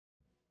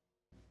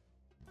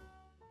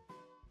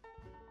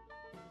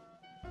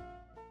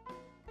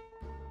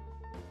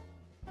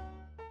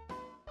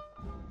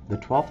The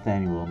 12th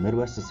Annual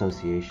Midwest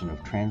Association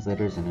of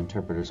Translators and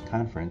Interpreters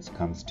Conference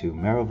comes to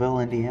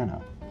Merrillville,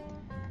 Indiana.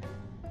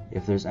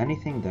 If there's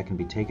anything that can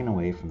be taken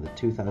away from the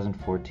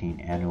 2014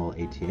 Annual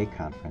ATA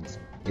Conference,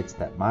 it's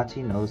that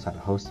Mati knows how to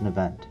host an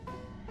event.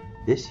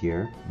 This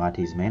year,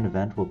 Mati's main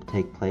event will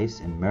take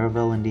place in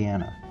Merrillville,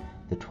 Indiana.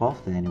 The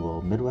 12th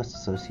Annual Midwest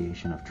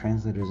Association of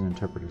Translators and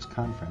Interpreters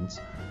Conference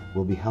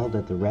will be held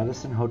at the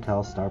Radisson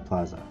Hotel Star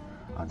Plaza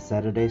on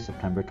Saturday,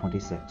 September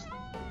 26th.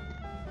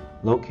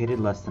 Located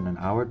less than an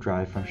hour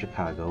drive from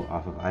Chicago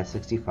off of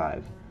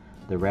I-65,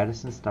 the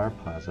Radisson Star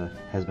Plaza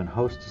has been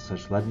host to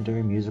such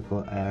legendary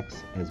musical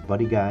acts as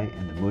Buddy Guy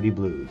and the Moody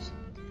Blues.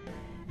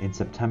 In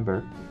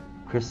September,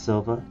 Chris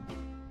Silva,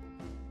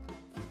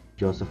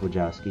 Joseph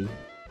Wojcicki,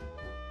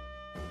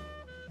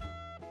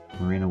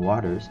 Marina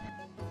Waters,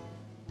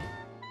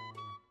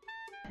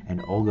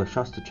 and Olga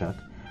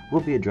Shostachuk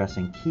will be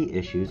addressing key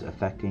issues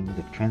affecting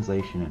the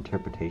translation and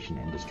interpretation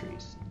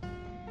industries.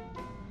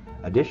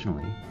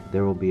 Additionally,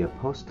 there will be a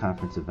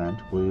post-conference event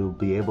where you will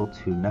be able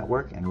to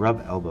network and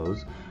rub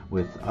elbows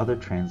with other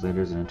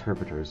translators and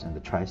interpreters in the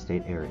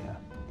tri-state area.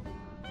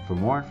 For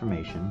more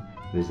information,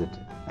 visit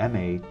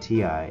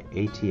matiata.org.